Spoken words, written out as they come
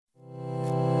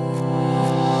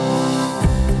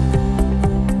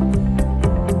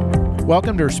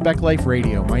Welcome to Respect Life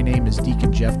Radio. My name is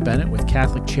Deacon Jeff Bennett with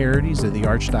Catholic Charities of the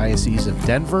Archdiocese of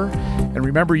Denver. And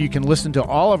remember, you can listen to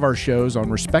all of our shows on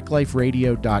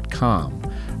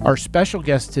respectliferadio.com. Our special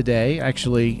guest today,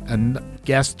 actually a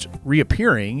guest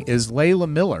reappearing, is Layla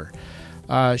Miller.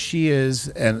 She is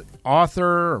an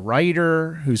author, a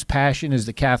writer whose passion is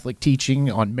the Catholic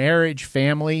teaching on marriage,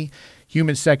 family,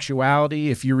 human sexuality.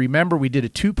 If you remember, we did a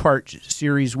two-part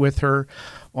series with her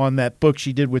on that book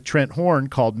she did with Trent Horn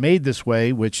called Made This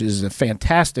Way, which is a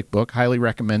fantastic book. Highly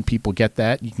recommend people get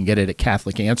that. You can get it at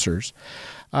Catholic Answers.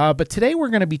 But today we're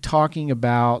going to be talking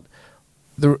about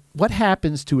what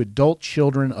happens to adult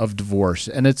children of divorce.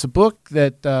 And it's a book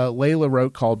that Layla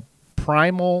wrote called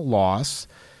Primal Loss,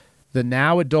 The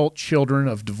Now Adult Children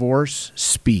of Divorce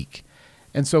Speak.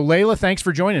 And so, Layla, thanks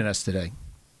for joining us today.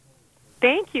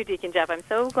 Thank you, Deacon Jeff. I'm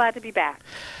so glad to be back.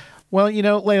 Well,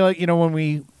 Layla, when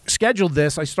we scheduled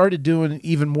this, I started doing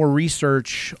even more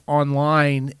research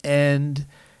online, and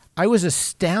I was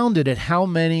astounded at how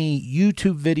many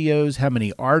YouTube videos, how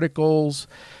many articles.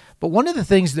 But one of the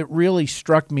things that really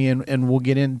struck me, and we'll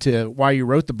get into why you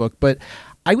wrote the book, but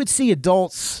I would see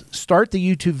adults start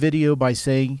the YouTube video by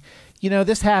saying,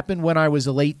 this happened when I was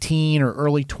a late teen or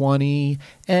early 20,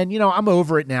 and, I'm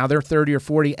over it now. They're 30 or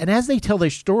 40. And as they tell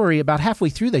their story, about halfway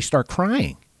through, they start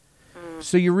crying.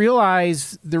 So you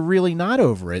realize they're really not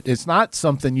over it. It's not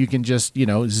something you can just,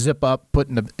 zip up, put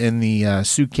in the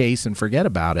suitcase and forget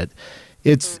about it.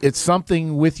 It's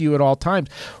something with you at all times.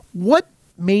 What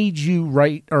made you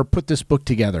write or put this book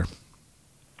together?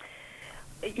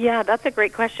 Yeah, that's a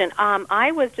great question.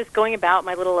 I was just going about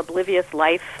my little oblivious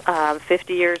life,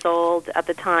 50 years old at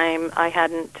the time. I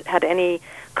hadn't had any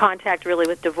contact really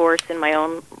with divorce in my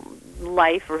own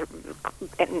life.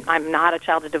 I'm not a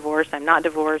child of divorce. I'm not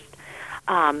divorced.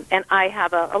 And I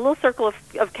have a little circle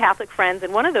of Catholic friends,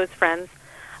 and one of those friends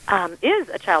is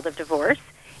a child of divorce,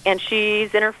 and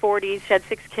she's in her 40s. She had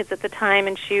 6 kids at the time,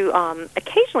 and she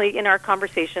occasionally in our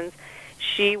conversations,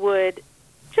 she would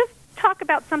just talk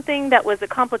about something that was a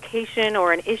complication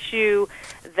or an issue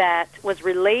that was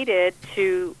related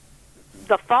to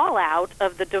the fallout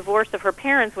of the divorce of her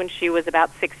parents when she was about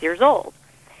 6 years old.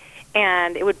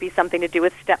 And it would be something to do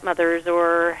with stepmothers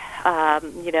or,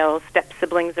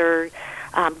 step-siblings or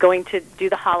going to do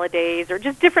the holidays or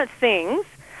just different things.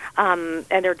 And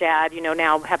her dad,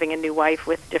 now having a new wife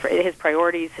with his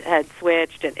priorities had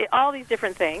switched and all these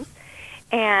different things.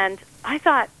 And I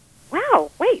thought,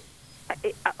 wow, wait,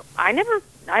 I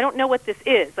don't know what this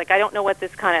is. I don't know what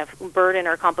this kind of burden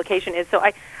or complication is. So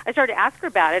I started to ask her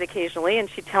about it occasionally, and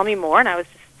she'd tell me more, and I was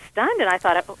just stunned, and I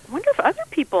thought, I wonder if other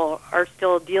people are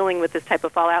still dealing with this type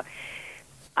of fallout.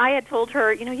 I had told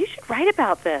her, you should write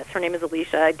about this. Her name is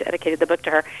Alicia. I dedicated the book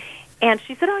to her. And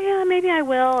she said, oh, yeah, maybe I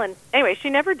will. And anyway, she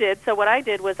never did. So what I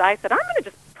did was I said, I'm going to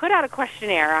just put out a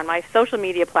questionnaire on my social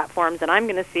media platforms, and I'm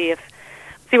going to see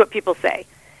what people say.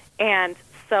 And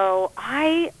so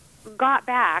I got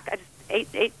back, I just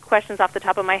eight questions off the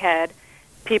top of my head.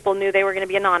 People knew they were going to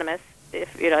be anonymous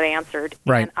if, they answered.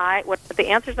 Right. And what the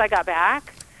answers I got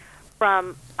back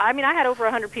I had over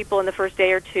 100 people in the first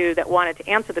day or two that wanted to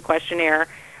answer the questionnaire.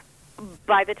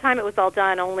 By the time it was all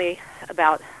done, there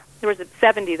was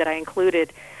 70 that I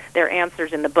included their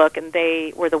answers in the book, and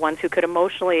they were the ones who could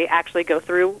emotionally actually go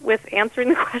through with answering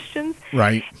the questions.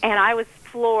 Right. And I was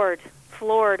floored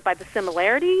by the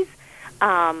similarities,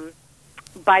 by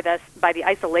the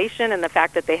isolation and the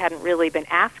fact that they hadn't really been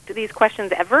asked these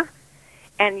questions ever,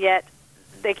 and yet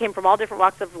they came from all different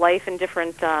walks of life and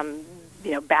different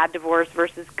bad divorce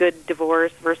versus good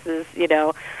divorce versus,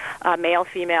 male,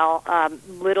 female,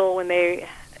 little when they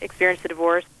experienced the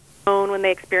divorce, own when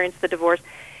they experienced the divorce.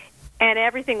 And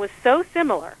everything was so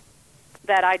similar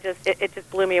that it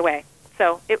just blew me away.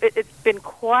 So it's been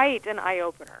quite an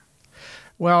eye-opener.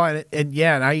 Well, and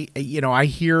I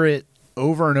hear it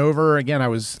over and over. Again, I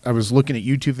was looking at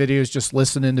YouTube videos, just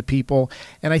listening to people.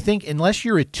 And I think unless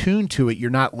you're attuned to it, you're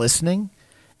not listening.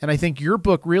 And I think your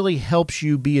book really helps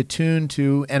you be attuned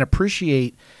to and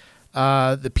appreciate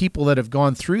the people that have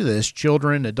gone through this,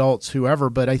 children, adults, whoever.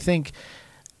 But I think,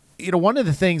 one of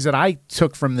the things that I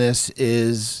took from this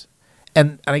is,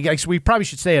 and I guess we probably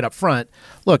should say it up front,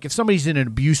 look, if somebody's in an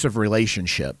abusive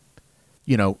relationship,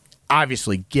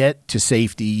 obviously get to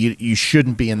safety. You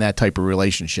shouldn't be in that type of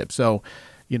relationship. So,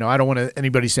 I don't want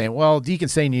anybody saying, well,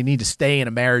 Deacon's saying you need to stay in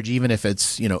a marriage even if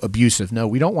it's, abusive. No,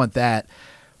 we don't want that.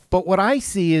 But what I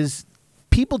see is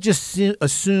people just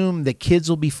assume that kids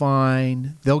will be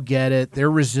fine, they'll get it,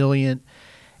 they're resilient,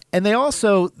 and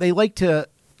they like to,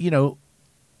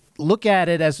 look at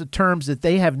it as the terms that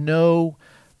they have no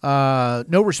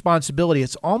responsibility.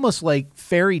 It's almost like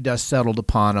fairy dust settled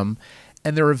upon them,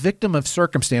 and they're a victim of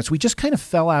circumstance. We just kind of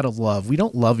fell out of love. We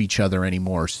don't love each other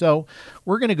anymore. So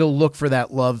we're going to go look for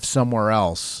that love somewhere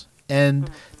else. And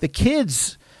the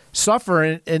kids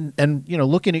suffer. And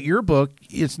looking at your book,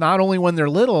 it's not only when they're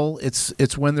little,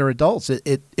 it's when they're adults.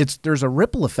 There's a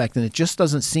ripple effect, and it just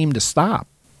doesn't seem to stop.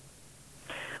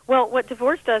 Well, what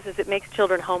divorce does is it makes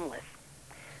children homeless.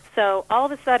 So all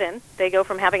of a sudden, they go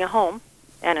from having a home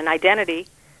and an identity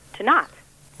to not.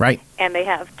 Right. And they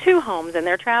have two homes, and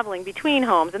they're traveling between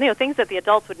homes, and things that the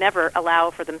adults would never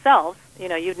allow for themselves.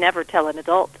 You'd never tell an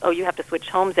adult, oh, you have to switch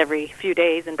homes every few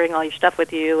days and bring all your stuff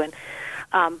with you. And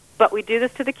but we do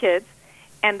this to the kids,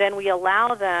 and then we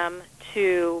allow them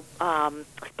to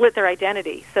split their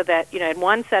identity so that in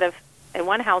one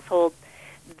household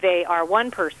they are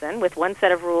one person with one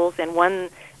set of rules and one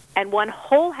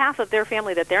whole half of their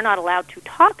family that they're not allowed to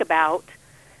talk about.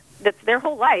 That's their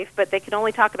whole life, but they can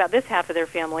only talk about this half of their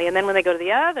family. And then when they go to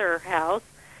the other house,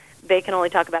 they can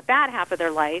only talk about that half of their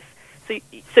life.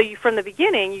 So you from the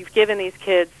beginning, you've given these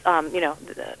kids, they're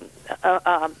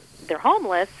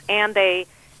homeless, and they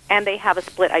have a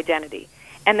split identity.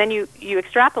 And then you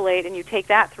extrapolate and you take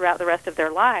that throughout the rest of their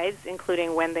lives,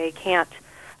 including when they can't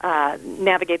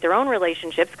navigate their own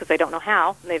relationships because they don't know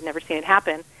how, and they've never seen it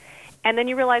happen. And then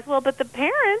you realize, well, but the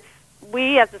parents,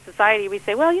 we as a society, we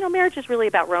say, well, marriage is really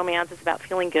about romance. It's about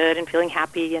feeling good and feeling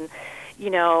happy, and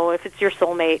if it's your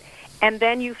soulmate. And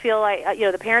then you feel like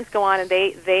the parents go on and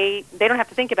they don't have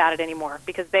to think about it anymore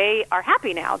because they are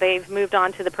happy now. They've moved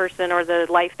on to the person or the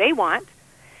life they want,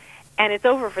 and it's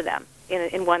over for them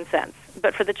in one sense.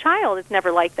 But for the child, it's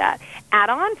never like that.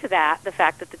 Add on to that the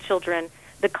fact that the children,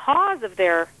 the cause of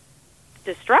their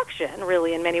destruction,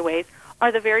 really in many ways,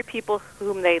 are the very people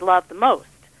whom they love the most,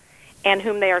 and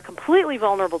whom they are completely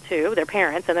vulnerable to, their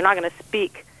parents, and they're not going to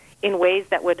speak in ways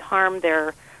that would harm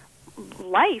their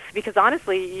life, because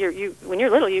honestly, when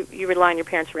you're little, you rely on your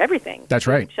parents for everything. That's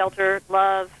right. Shelter,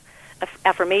 love,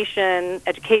 affirmation,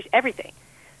 education, everything.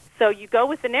 So you go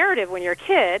with the narrative when you're a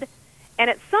kid, and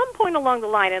at some point along the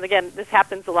line, and again, this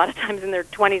happens a lot of times in their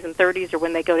 20s and 30s or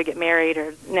when they go to get married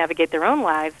or navigate their own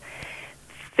lives,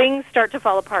 things start to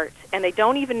fall apart, and they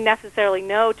don't even necessarily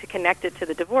know to connect it to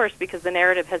the divorce because the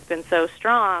narrative has been so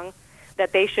strong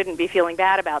that they shouldn't be feeling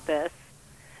bad about this,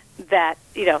 that,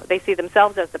 they see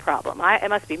themselves as the problem. It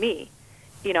must be me.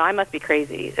 I must be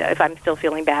crazy if I'm still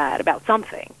feeling bad about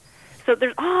something. So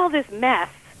there's all this mess,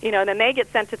 and then they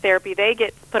get sent to therapy, they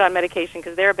get put on medication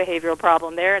because they're a behavioral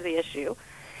problem, they're the issue.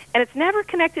 And it's never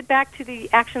connected back to the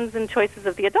actions and choices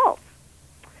of the adults.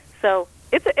 So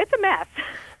it's a mess.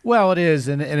 Well, it is,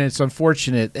 and it's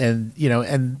unfortunate, and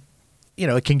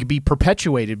it can be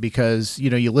perpetuated because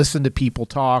you listen to people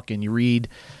talk and you read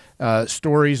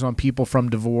stories on people from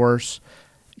divorce.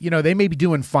 They may be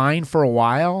doing fine for a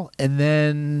while, and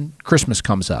then Christmas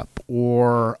comes up,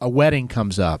 or a wedding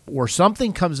comes up, or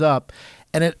something comes up,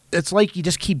 and it's like you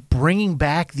just keep bringing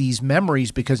back these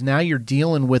memories because now you're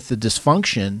dealing with the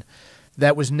dysfunction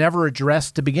that was never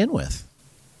addressed to begin with.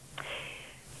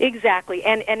 Exactly,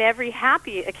 and every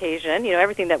happy occasion,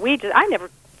 everything that we did, I never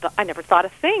thought a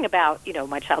thing about,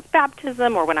 my child's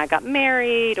baptism or when I got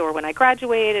married or when I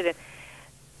graduated. And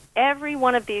every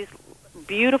one of these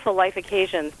beautiful life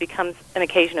occasions becomes an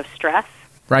occasion of stress,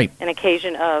 right? An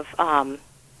occasion of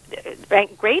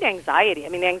great anxiety. I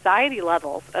mean, the anxiety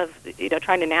levels of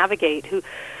trying to navigate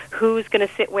who's going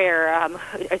to sit where.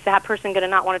 Is that person going to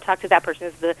not want to talk to that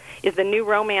person? Is the new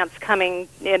romance coming?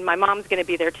 And my mom's going to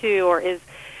be there too, or is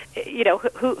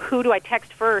who do I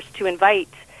text first to invite?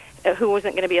 Who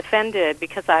wasn't going to be offended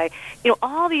because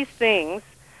all these things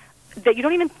that you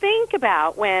don't even think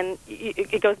about when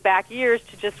it goes back years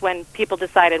to just when people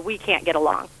decided we can't get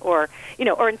along, or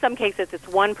in some cases it's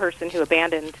one person who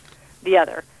abandoned the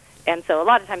other. And so a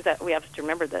lot of times that we have to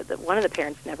remember that one of the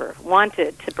parents never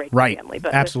wanted to break the family.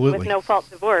 But absolutely. With no-fault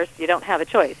divorce, you don't have a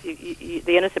choice. The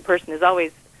innocent person is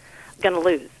always going to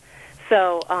lose.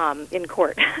 So in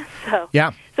court. So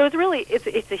it's really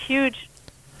it's a huge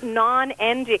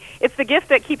non-ending. It's the gift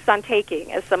that keeps on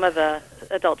taking, as some of the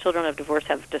adult children of divorce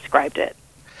have described it.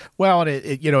 Well, and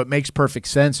it makes perfect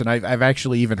sense, and I've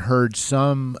actually even heard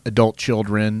some adult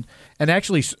children, and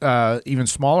actually even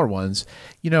smaller ones,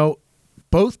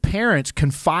 both parents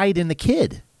confide in the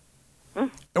kid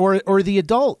or the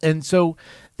adult, and so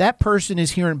that person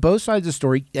is hearing both sides of the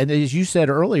story, and as you said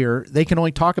earlier, they can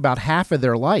only talk about half of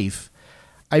their life.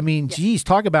 I mean, geez,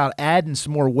 talk about adding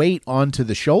some more weight onto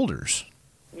the shoulders.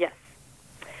 Yes.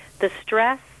 The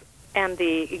stress and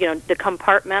the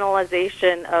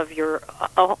compartmentalization of your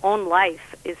own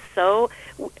life is so,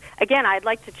 again, I'd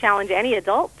like to challenge any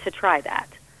adult to try that,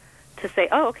 to say,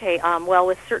 oh, okay, well,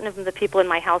 with certain of the people in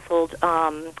my household,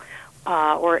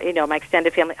 or my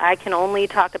extended family, I can only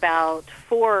talk about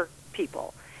 4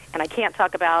 people, and I can't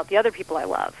talk about the other people I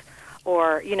love.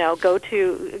 Or go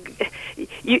to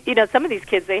some of these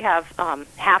kids, they have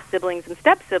half siblings and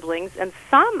step siblings, and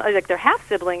some like their half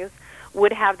siblings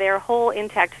would have their whole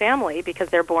intact family because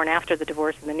they're born after the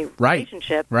divorce and the new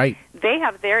relationship. Right. They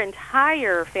have their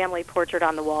entire family portrait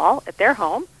on the wall at their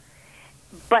home,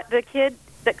 but the kid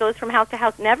that goes from house to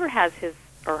house never has his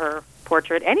or her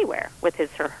portrait anywhere with his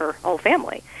or her whole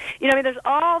family. There's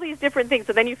all these different things,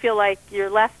 so then you feel like you're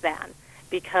less than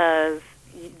because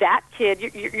that kid,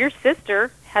 your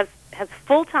sister, has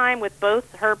full time with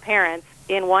both her parents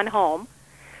in one home,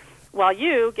 while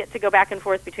you get to go back and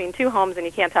forth between 2 homes, and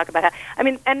you can't talk about how.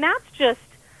 And that's just,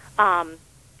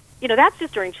 that's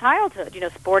just during childhood,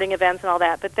 sporting events and all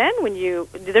that. But then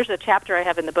there's a chapter I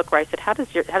have in the book where I said, how does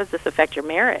this affect your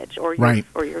marriage or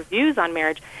your views on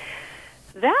marriage?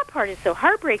 That part is so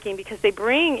heartbreaking because they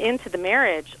bring into the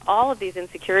marriage all of these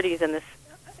insecurities and this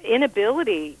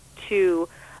inability to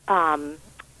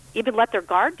even let their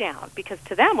guard down, because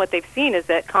to them what they've seen is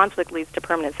that conflict leads to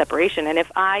permanent separation, and if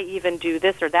I even do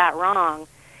this or that wrong,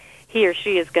 he or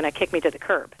she is going to kick me to the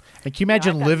curb. And can you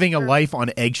imagine living a life on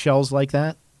eggshells like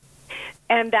that?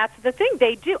 And that's the thing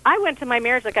they do. I went to my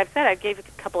marriage, like I've said, I gave a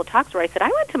couple of talks where I said I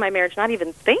went to my marriage not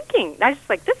even thinking. I was just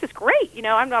like, this is great.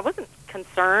 I wasn't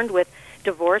concerned with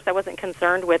divorce. I wasn't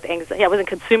concerned with anxiety. I wasn't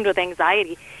consumed with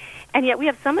anxiety. And yet we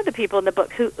have some of the people in the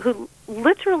book who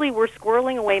literally were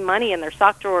squirreling away money in their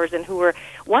sock drawers, and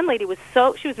one lady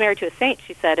she was married to a saint,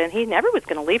 she said, and he never was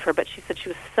going to leave her, but she said she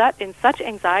was in such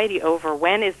anxiety over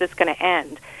when is this going to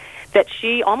end that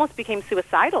she almost became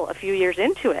suicidal a few years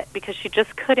into it because she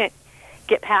just couldn't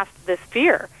get past this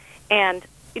fear. And,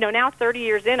 now 30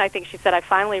 years in, I think she said, I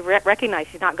finally recognize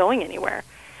he's not going anywhere.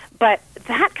 But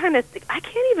that kind of thing, I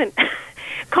can't even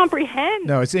comprehend.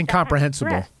 No, it's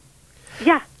incomprehensible.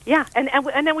 Yeah, and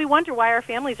then we wonder why our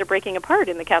families are breaking apart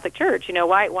in the Catholic Church.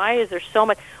 Why is there so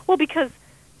much? Well, because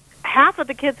half of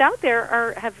the kids out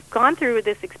there have gone through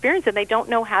this experience and they don't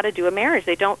know how to do a marriage.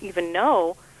 They don't even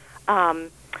know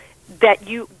that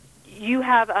you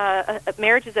have a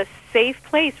marriage is a safe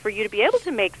place for you to be able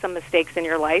to make some mistakes in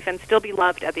your life and still be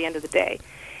loved at the end of the day.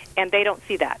 And they don't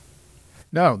see that.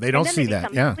 No, they don't see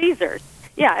that. Yeah, pleasers.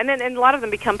 Yeah, and a lot of them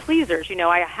become pleasers.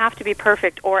 I have to be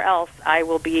perfect, or else I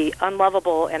will be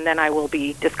unlovable, and then I will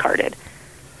be discarded.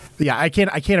 Yeah, I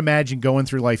can't imagine going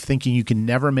through life thinking you can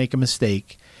never make a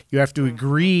mistake. You have to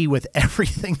agree with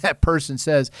everything that person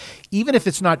says, even if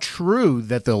it's not true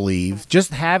that they'll leave.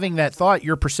 Just having that thought,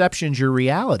 your perception's your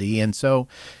reality, and so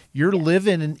you're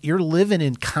living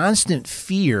in constant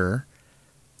fear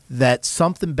that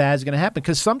something bad is going to happen.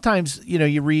 Because sometimes,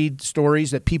 you read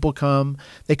stories that people come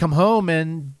home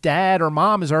and dad or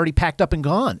mom is already packed up and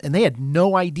gone, and they had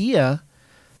no idea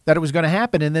that it was going to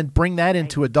happen, and then bring that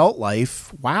into adult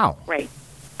life. Wow. Right.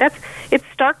 It's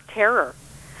stark terror.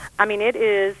 It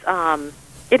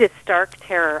is stark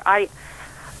terror. I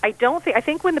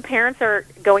think when the parents are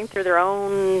going through their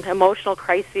own emotional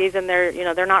crises and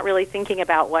they're not really thinking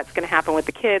about what's going to happen with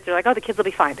the kids, they're like, oh, the kids will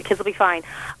be fine. The kids will be fine.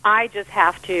 I just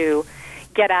have to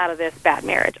get out of this bad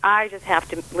marriage. I just have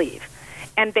to leave.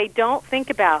 And they don't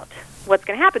think about what's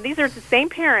going to happen. These are the same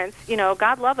parents,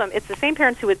 God love them. It's the same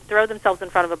parents who would throw themselves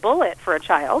in front of a bullet for a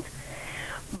child.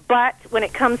 But when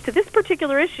it comes to this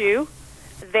particular issue,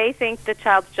 they think the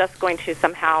child's just going to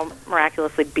somehow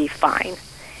miraculously be fine.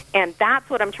 And that's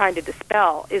what I'm trying to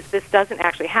dispel, is this doesn't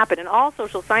actually happen. And all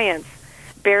social science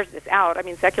bears this out.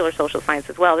 Secular social science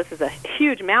as well. This is a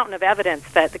huge mountain of evidence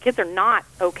that the kids are not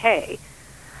okay.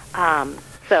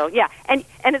 So, yeah. And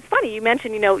it's funny, you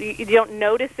mentioned, you don't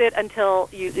notice it until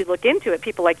you look into it.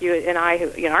 People like you and I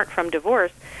who aren't from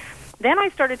divorce. Then I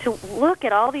started to look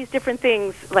at all these different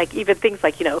things, like even things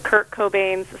like, Kurt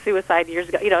Cobain's suicide years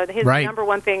ago. His number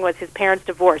one thing was his parents'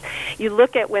 divorce. You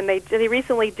look at when they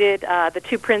recently did the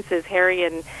two princes, Harry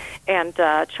and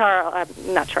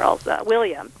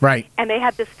William. Right. And they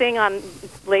had this thing on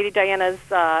Lady Diana's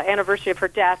anniversary of her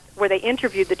death where they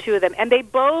interviewed the two of them, and they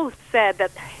both said that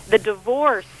the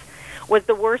divorce was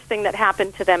the worst thing that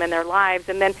happened to them in their lives.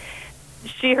 And then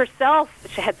she herself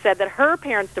had said that her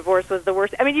parents' divorce was the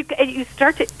worst. You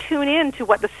start to tune in to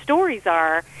what the stories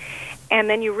are, and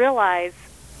then you realize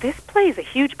this plays a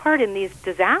huge part in these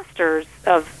disasters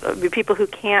of people who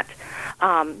can't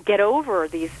get over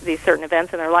these certain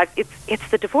events in their lives. It's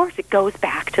the divorce. It goes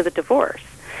back to the divorce.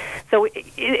 So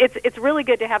it's really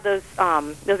good to have those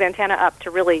antennae up to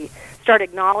really start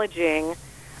acknowledging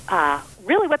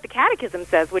really what the Catechism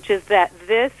says, which is that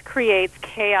this creates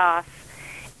chaos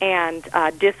and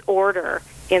disorder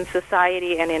in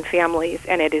society and in families,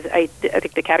 and it is, I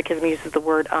think the Catechism uses the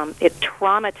word, it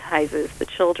traumatizes the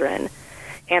children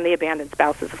and the abandoned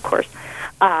spouses, of course.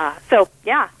 So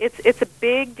yeah, it's a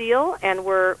big deal, and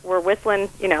we're whistling,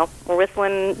 we're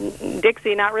whistling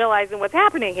Dixie, not realizing what's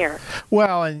happening here.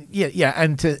 Well, and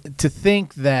and to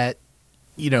think that,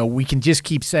 we can just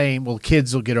keep saying, well,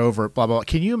 kids will get over it, blah, blah, blah.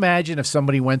 Can you imagine if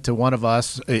somebody went to one of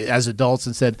us as adults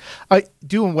and said,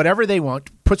 doing whatever they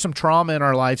want, put some trauma in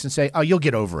our lives and say, oh, you'll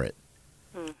get over it?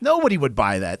 Nobody would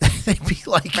buy that. They'd be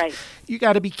like, right. You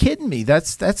got to be kidding me.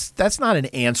 That's not an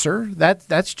answer.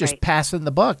 That's just right. Passing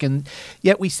the buck. And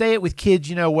yet we say it with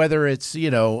kids, whether it's,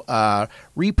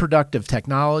 reproductive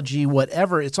technology,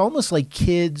 whatever. It's almost like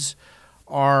kids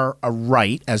are a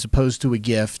right as opposed to a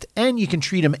gift, and you can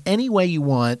treat them any way you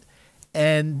want,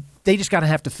 and they just got to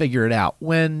have to figure it out.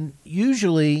 When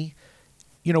usually,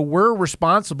 we're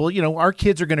responsible. Our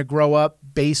kids are going to grow up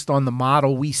based on the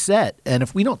model we set, and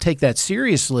if we don't take that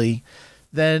seriously,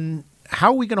 then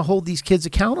how are we going to hold these kids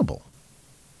accountable?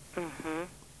 Mm-hmm.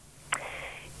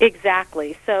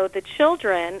 Exactly. So the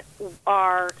children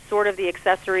are sort of the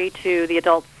accessory to the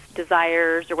adults'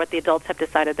 desires or what the adults have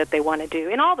decided that they want to do.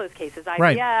 In all those cases,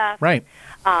 IVF, right.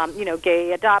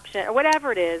 Gay adoption, or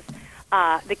whatever it is,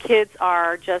 the kids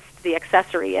are just the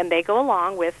accessory, and they go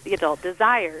along with the adult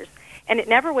desires. And it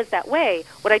never was that way.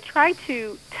 What I try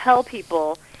to tell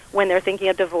people when they're thinking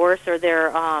of divorce, or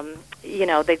they're,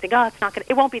 they think, oh,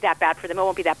 it won't be that bad for them. It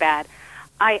won't be that bad.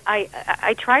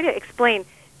 I try to explain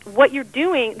what you're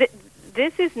doing.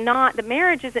 This is not, the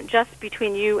marriage isn't just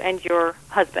between you and your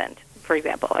husband, for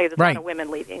example. There's a lot of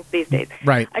women leaving these days.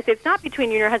 Right. I say it's not between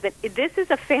you and your husband. This is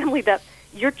a family that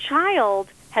your child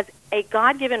has a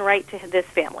God-given right to this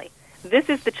family. This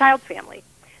is the child's family.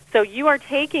 So you are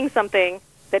taking something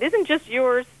that isn't just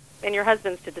yours and your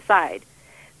husband's to decide.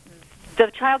 The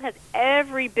child has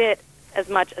every bit as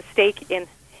much a stake in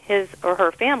his or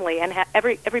her family, and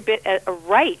every bit a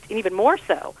right, and even more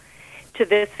so, to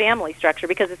this family structure,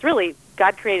 because it's really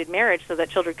God created marriage so that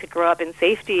children could grow up in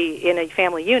safety in a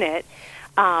family unit.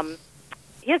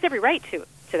 He has every right to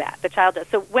that. The child does.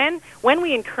 So when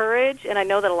we encourage, and I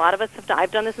know that a lot of us have done,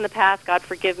 I've done this in the past, God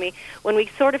forgive me, when we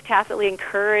sort of tacitly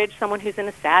encourage someone who's in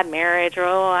a sad marriage, or,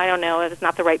 I don't know, if it's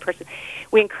not the right person,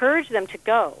 we encourage them to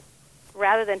go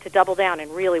rather than to double down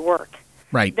and really work.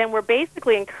 Right. Then we're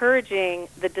basically encouraging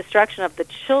the destruction of the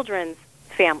children's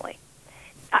family.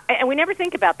 And we never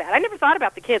think about that. I never thought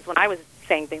about the kids when I was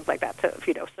saying things like that to,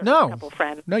 a couple of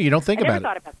friends. No, you don't think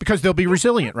about it. Because they'll be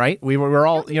resilient, right? We were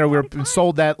all, we were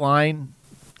sold that line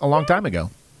a long time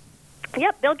ago.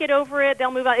 Yep, they'll get over it.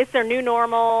 They'll move on. It's their new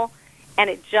normal, and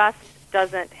it just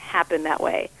doesn't happen that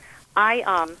way.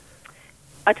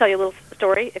 I'll tell you a little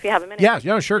story if you have a minute.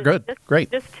 Yeah, sure, good, great.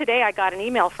 Just today I got an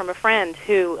email from a friend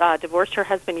who divorced her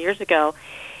husband years ago,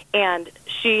 and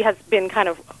she has been kind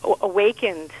of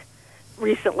awakened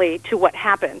recently to what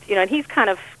happened. And he's kind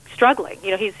of struggling.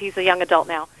 He's a young adult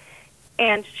now.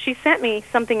 And she sent me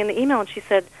something in the email, and she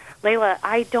said, Layla,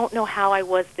 I don't know how I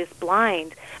was this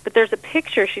blind, but there's a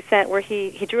picture she sent where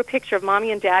he drew a picture of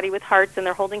Mommy and Daddy with hearts, and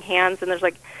they're holding hands, and there's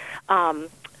like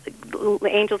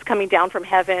angels coming down from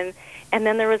heaven. And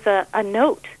then there was a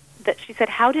note that she said,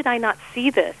 how did I not see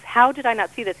this? How did I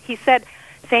not see this? He said,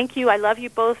 thank you. I love you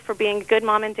both for being good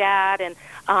mom and dad. And,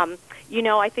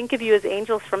 I think of you as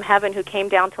angels from heaven who came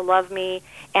down to love me.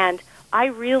 And I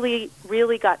really,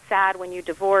 really got sad when you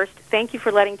divorced. Thank you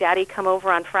for letting Daddy come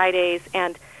over on Fridays.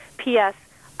 And P.S.,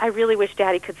 I really wish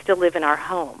Daddy could still live in our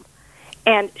home.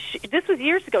 And this was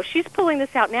years ago. She's pulling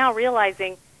this out now,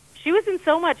 realizing she was in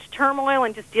so much turmoil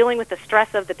and just dealing with the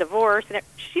stress of the divorce, and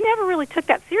she never really took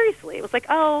that seriously. It was like,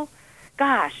 oh,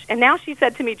 gosh. And now she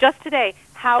said to me just today,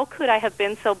 how could I have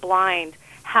been so blind?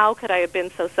 How could I have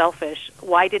been so selfish?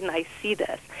 Why didn't I see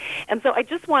this? And so I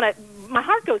just want to, my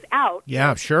heart goes out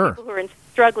to people who are in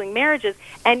struggling marriages,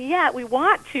 and yet we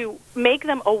want to make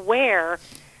them aware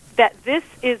that this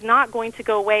is not going to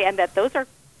go away, and that those are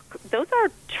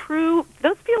true,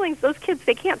 those feelings, those kids,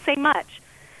 they can't say much.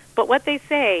 But what they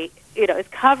say, is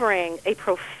covering a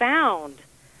profound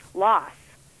loss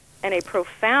and a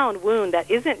profound wound that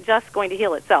isn't just going to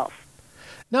heal itself.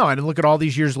 No, and look at all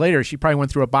these years later. She probably went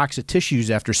through a box of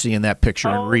tissues after seeing that picture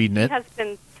and reading it. She has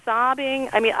been sobbing.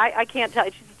 I mean, I can't tell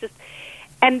you. She's just,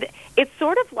 and it's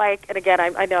sort of like, and again,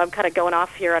 I know I'm kind of going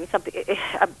off here on something.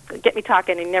 Get me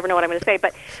talking, and you never know what I'm going to say.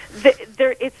 But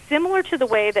it's similar to the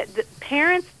way that the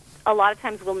parents a lot of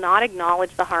times will not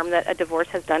acknowledge the harm that a divorce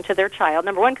has done to their child.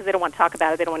 Number one, because they don't want to talk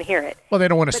about it. They don't want to hear it. Well, they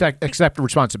don't want to accept the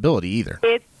responsibility either.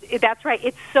 That's right.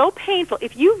 It's so painful.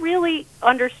 If you really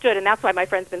understood, and that's why my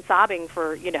friend's been sobbing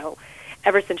for,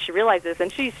 ever since she realized this,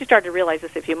 and she started to realize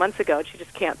this a few months ago, and she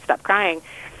just can't stop crying.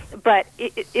 But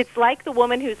it's like the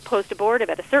woman who's post-abortive.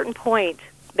 At a certain point,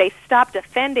 they stop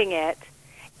defending it,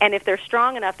 and if they're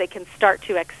strong enough, they can start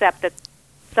to accept that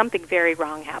something very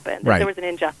wrong happened, that there was an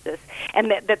injustice,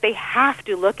 and that they have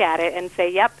to look at it and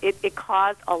say, yep, it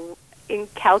caused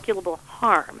incalculable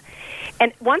harm.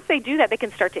 And once they do that, they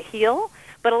can start to heal.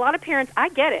 But a lot of parents, I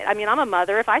get it. I mean, I'm a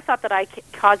mother. If I thought that I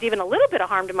caused even a little bit of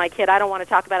harm to my kid, I don't want to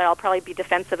talk about it. I'll probably be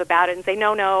defensive about it and say,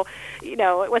 no,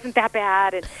 it wasn't that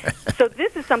bad. And so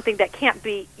this is something that can't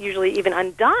be usually even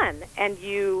undone. And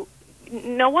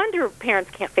no wonder parents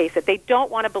can't face it. They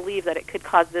don't want to believe that it could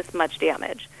cause this much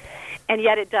damage. And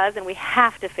yet it does, and we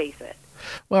have to face it.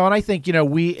 Well, and I think,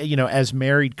 we, as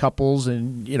married couples,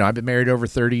 and, I've been married over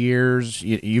 30 years,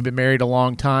 you've been married a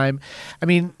long time. I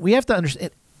mean, we have to understand,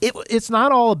 it's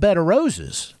not all a bed of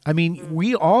roses. I mean,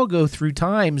 we all go through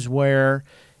times where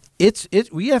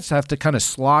we have to kind of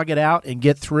slog it out and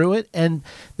get through it. And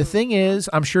the thing is,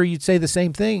 I'm sure you'd say the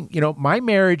same thing, my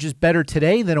marriage is better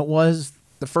today than it was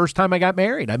the first time I got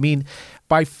married. I mean,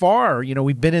 by far,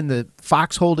 we've been in the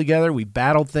foxhole together. We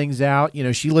battled things out.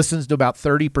 She listens to about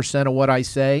 30% of what I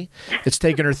say. It's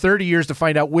taken her 30 years to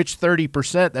find out which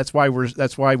 30%.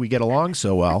 That's why we get along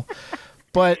so well.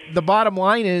 But the bottom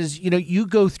line is, you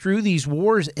go through these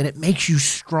wars and it makes you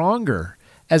stronger,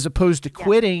 as opposed to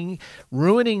quitting,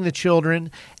 ruining the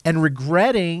children, and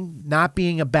regretting not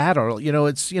being a battle.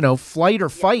 It's, flight or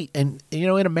fight. And,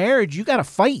 in a marriage, you got to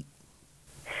fight.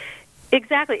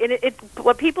 Exactly. And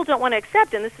what people don't want to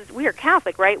accept, and we are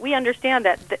Catholic, right? We understand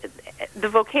that the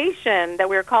vocation that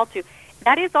we're called to,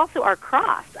 that is also our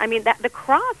cross. I mean, the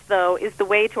cross, though, is the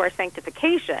way to our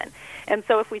sanctification. And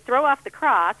so if we throw off the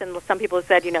cross, and some people have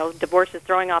said, divorce is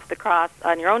throwing off the cross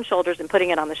on your own shoulders and putting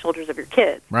it on the shoulders of your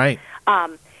kids. Right.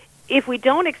 If we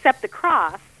don't accept the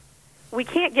cross, we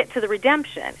can't get to the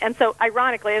redemption. And so,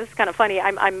 ironically, this is kind of funny,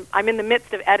 I'm in the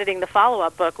midst of editing the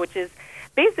follow-up book, which is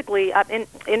basically,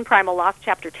 in Primal Loss,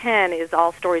 Chapter 10 is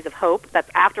all stories of hope.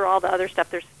 That's after all the other stuff.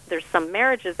 There's some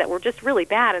marriages that were just really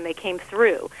bad, and they came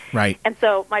through. Right. And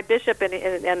so my bishop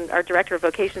and our director of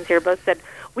vocations here both said,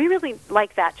 we really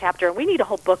like that chapter, and we need a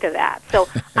whole book of that. So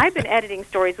I've been editing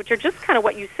stories, which are just kind of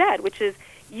what you said, which is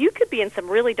you could be in some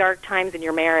really dark times in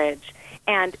your marriage,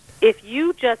 and if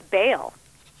you just bail,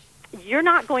 you're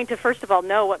not going to, first of all,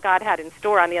 know what God had in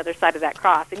store on the other side of that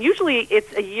cross. And usually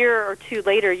it's a year or two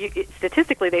later,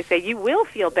 statistically they say you will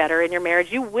feel better in your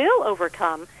marriage. You will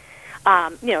overcome.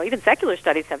 Even secular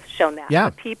studies have shown that. Yeah.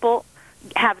 People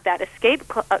have that escape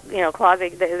clause.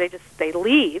 They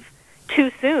leave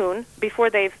too soon before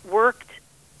they've worked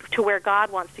to where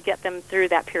God wants to get them through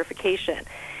that purification.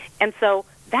 And so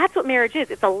that's what marriage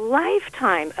is. It's a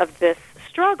lifetime of this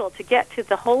struggle to get to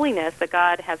the holiness that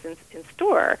God has in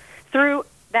store through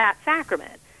that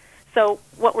sacrament. So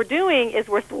what we're doing is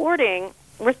we're thwarting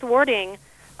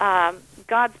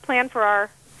God's plan for our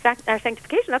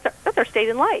sanctification. That's our state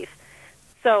in life.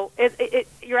 So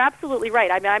you're absolutely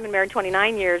right. I mean, I've been married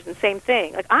 29 years, and same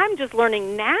thing. Like, I'm just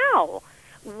learning now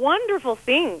wonderful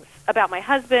things about my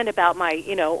husband, about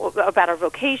about our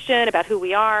vocation, about who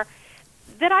we are,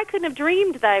 that I couldn't have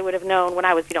dreamed that I would have known when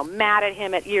I was, mad at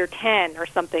him at year 10 or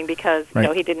something because,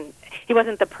 he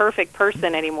wasn't the perfect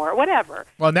person anymore, or whatever.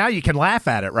 Well, now you can laugh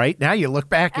at it, right? Now you look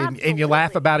back and you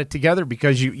laugh about it together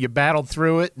because you battled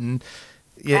through it, and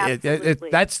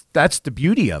that's the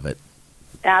beauty of it.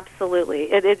 Absolutely.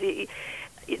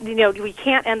 We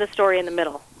can't end the story in the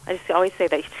middle. I just always say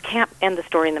that you just can't end the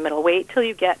story in the middle. Wait till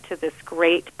you get to this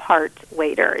great part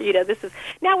later.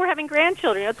 Now we're having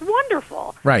grandchildren. It's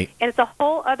wonderful, right? And it's a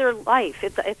whole other life.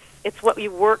 It's what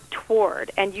you work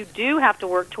toward, and you do have to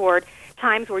work toward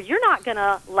times where you're not going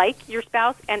to like your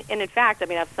spouse. And in fact,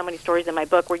 I have so many stories in my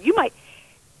book where you might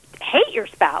hate your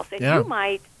spouse, and you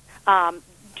might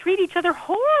treat each other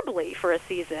horribly for a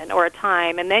season or a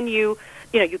time, and then you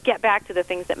get back to the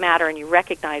things that matter, and you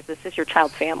recognize this is your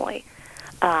child's family.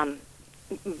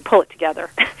 Pull it together.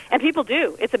 And people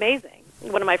do. It's amazing.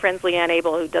 One of my friends, Leanne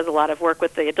Abel, who does a lot of work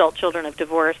with the adult children of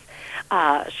divorce,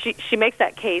 she makes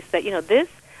that case that, this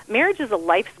marriage is a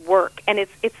life's work, and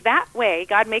it's that way.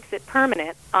 God makes it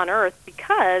permanent on earth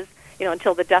because,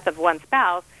 until the death of one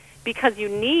spouse, because you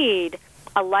need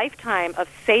a lifetime of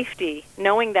safety,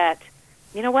 knowing that,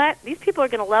 these people are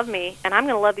going to love me, and I'm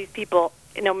going to love these people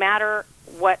no matter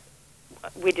what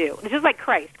we do. It's just like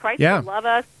Christ. Christ will love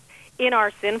us in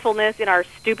our sinfulness, in our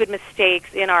stupid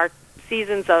mistakes, in our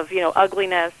seasons of,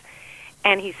 ugliness,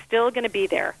 and he's still going to be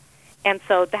there. And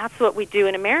so that's what we do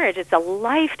in a marriage. It's a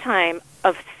lifetime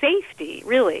of safety,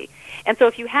 really. And so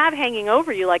if you have hanging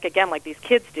over you, like these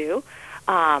kids do,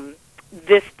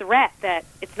 this threat that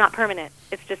it's not permanent.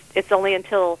 It's only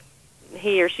until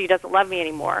he or she doesn't love me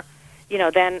anymore.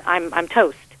 Then I'm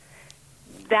toast.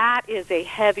 That is a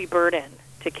heavy burden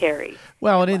to carry.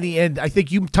 Well, and in the end, I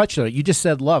think you touched on it. You just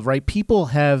said love, right? People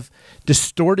have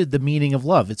distorted the meaning of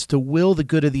love. It's to will the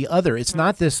good of the other. It's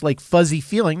not this like fuzzy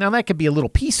feeling. Now, that could be a little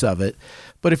piece of it.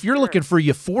 But if you're looking for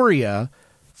euphoria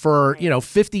for,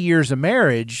 50 years of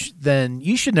marriage, then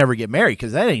you should never get married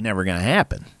because that ain't never going to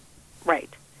happen. Right.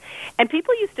 And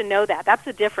people used to know that. That's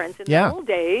the difference. In the old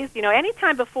days, any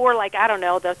time before, like, I don't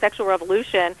know, the sexual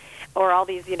revolution or all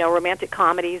these, romantic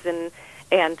comedies and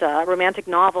romantic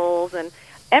novels, and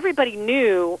everybody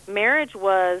knew marriage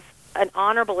was an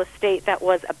honorable estate that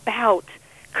was about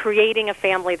creating a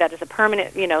family that is a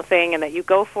permanent, thing, and that you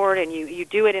go for it and you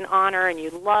do it in honor and you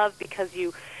love because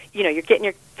you're getting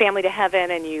your family to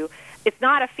heaven, and it's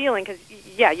not a feeling because,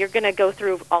 you're going to go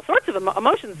through all sorts of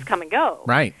emotions come and go.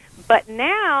 Right. But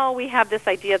now we have this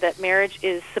idea that marriage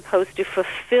is supposed to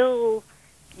fulfill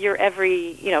your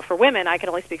every, for women, I can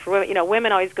only speak for women,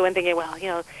 women always go in thinking, well,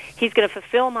 he's going to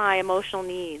fulfill my emotional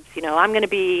needs, I'm going to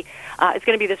be, it's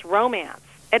going to be this romance.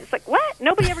 And it's like, what?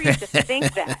 Nobody ever used to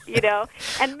think that,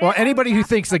 And well, anybody who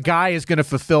thinks a guy is going to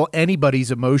fulfill anybody's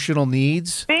emotional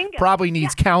needs probably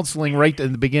needs counseling right to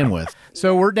begin with.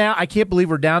 So we're down, I can't believe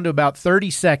we're down to about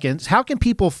 30 seconds. How can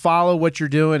people follow what you're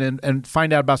doing and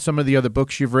find out about some of the other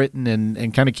books you've written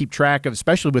and kind of keep track of,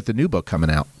 especially with the new book coming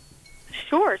out?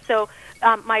 Sure. So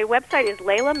my website is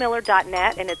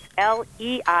leilamiller.net, and it's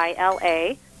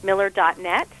Leila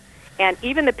Miller.net. And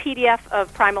even the PDF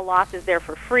of Primal Loss is there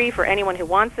for free for anyone who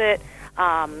wants it.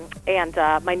 And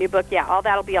my new book, all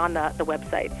that will be on the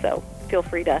website. So feel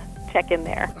free to check in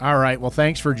there. All right. Well,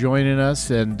 thanks for joining us.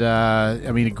 And,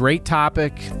 a great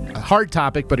topic, a hard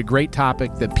topic, but a great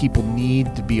topic that people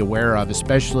need to be aware of,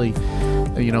 especially,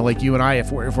 like you and I,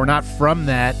 if we're not from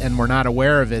that and we're not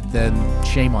aware of it, then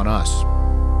shame on us.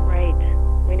 Right.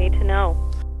 We need to know.